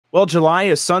Well, July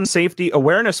is Sun Safety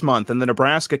Awareness Month, and the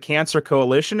Nebraska Cancer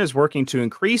Coalition is working to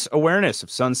increase awareness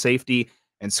of sun safety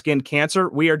and skin cancer.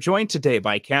 We are joined today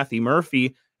by Kathy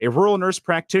Murphy, a rural nurse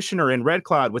practitioner in Red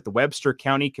Cloud with the Webster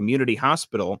County Community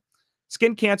Hospital.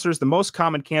 Skin cancer is the most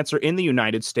common cancer in the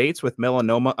United States, with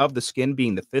melanoma of the skin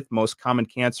being the fifth most common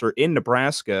cancer in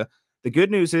Nebraska. The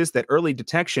good news is that early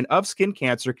detection of skin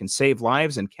cancer can save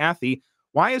lives. And Kathy,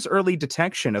 why is early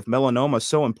detection of melanoma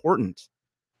so important?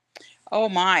 Oh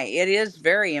my, it is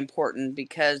very important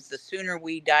because the sooner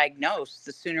we diagnose,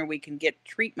 the sooner we can get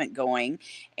treatment going,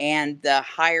 and the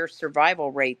higher survival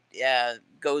rate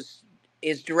goes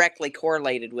is directly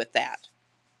correlated with that.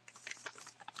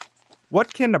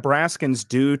 What can Nebraskans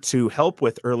do to help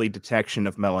with early detection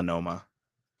of melanoma?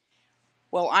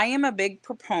 Well, I am a big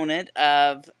proponent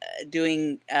of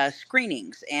doing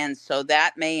screenings. And so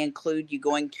that may include you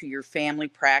going to your family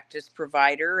practice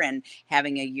provider and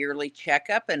having a yearly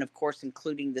checkup, and of course,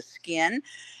 including the skin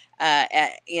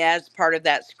as part of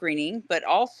that screening. But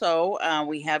also,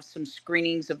 we have some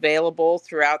screenings available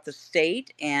throughout the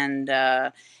state, and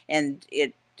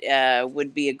it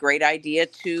would be a great idea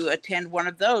to attend one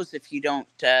of those if you don't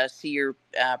see your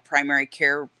primary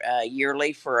care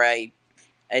yearly for a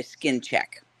skin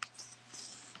check.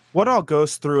 What all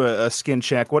goes through a skin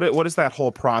check? What is that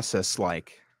whole process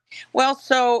like? Well,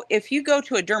 so if you go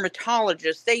to a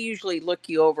dermatologist, they usually look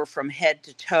you over from head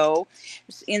to toe.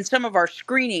 In some of our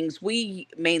screenings, we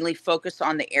mainly focus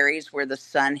on the areas where the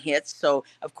sun hits. So,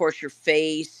 of course, your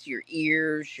face, your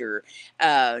ears, your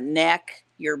neck,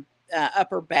 your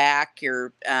upper back,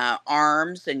 your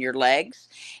arms, and your legs.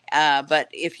 But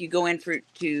if you go in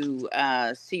to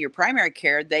see your primary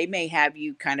care, they may have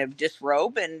you kind of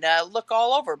disrobe and look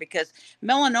all over because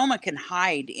melanoma can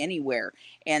hide anywhere,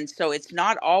 and so it's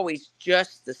not always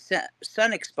just the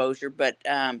sun exposure, but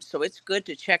so it's good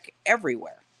to check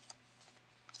everywhere.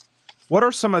 What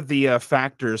are some of the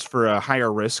factors for a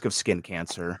higher risk of skin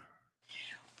cancer?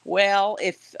 Well,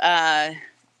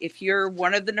 if you're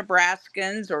one of the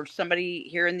Nebraskans or somebody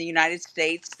here in the United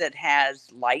States that has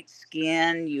light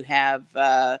skin, you have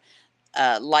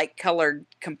light colored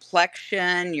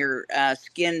complexion, your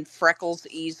skin freckles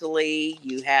easily,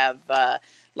 you have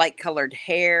light colored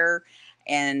hair,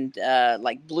 and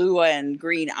like blue and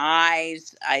green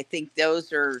eyes. I think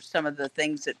those are some of the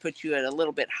things that put you at a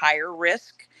little bit higher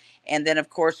risk. And then, of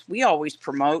course, we always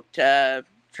promote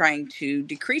trying to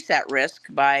decrease that risk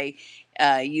by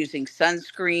using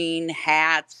sunscreen,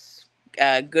 hats,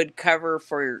 good cover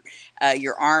for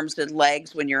your arms and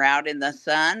legs when you're out in the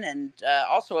sun, and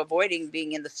also avoiding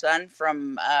being in the sun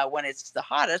from when it's the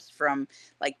hottest, from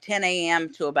like 10 a.m.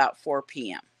 to about 4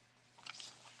 p.m.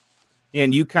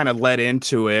 And you kind of led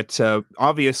into it.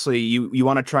 Obviously, you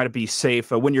want to try to be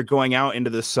safe when you're going out into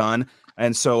the sun.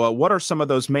 And so, what are some of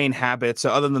those main habits,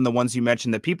 other than the ones you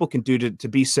mentioned, that people can do to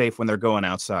be safe when they're going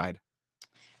outside?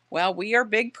 Well, we are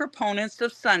big proponents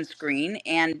of sunscreen,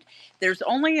 and there's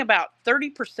only about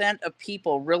 30% of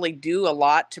people really do a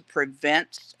lot to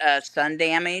prevent sun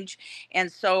damage.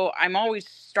 And so I'm always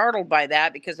startled by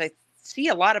that because I see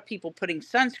a lot of people putting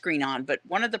sunscreen on. But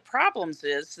one of the problems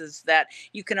is that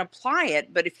you can apply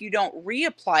it, but if you don't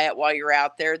reapply it while you're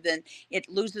out there, then it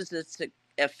loses its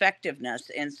effectiveness.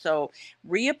 And so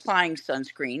reapplying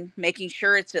sunscreen, making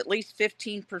sure it's at least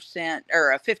 15%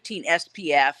 or a 15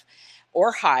 SPF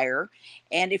or higher.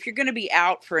 And if you're going to be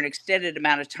out for an extended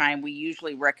amount of time, we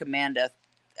usually recommend a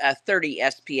 30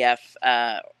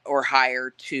 SPF or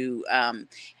higher to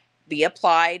be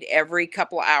applied every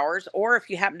couple of hours. Or if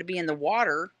you happen to be in the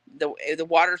water, the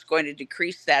water is going to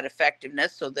decrease that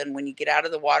effectiveness. So then when you get out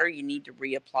of the water, you need to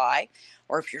reapply.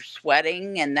 Or if you're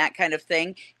sweating and that kind of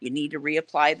thing, you need to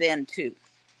reapply then too.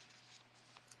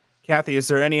 Kathy, is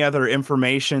there any other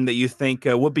information that you think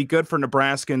would be good for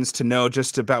Nebraskans to know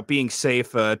just about being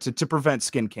safe to prevent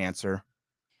skin cancer?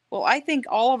 Well, I think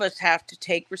all of us have to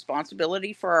take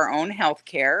responsibility for our own health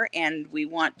care, and we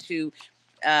want to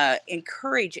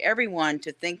encourage everyone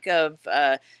to think of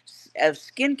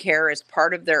skincare as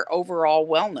part of their overall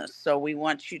wellness. So we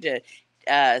want you to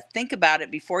think about it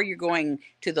before you're going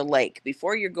to the lake,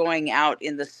 before you're going out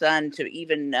in the sun to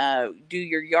even do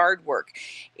your yard work.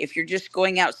 If you're just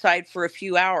going outside for a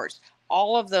few hours,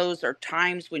 all of those are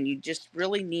times when you just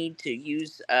really need to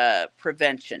use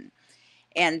prevention.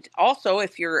 And also,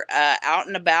 if you're out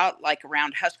and about, like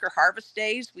around Husker Harvest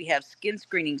Days, we have skin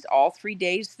screenings all 3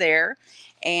 days there.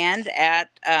 And at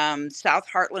South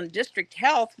Heartland District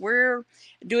Health, we're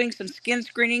doing some skin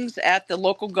screenings at the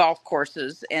local golf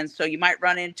courses. And so you might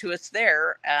run into us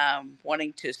there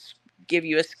wanting to give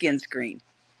you a skin screen.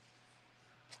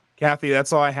 Kathy,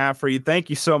 that's all I have for you. Thank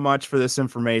you so much for this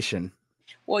information.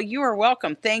 Well, you are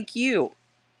welcome. Thank you.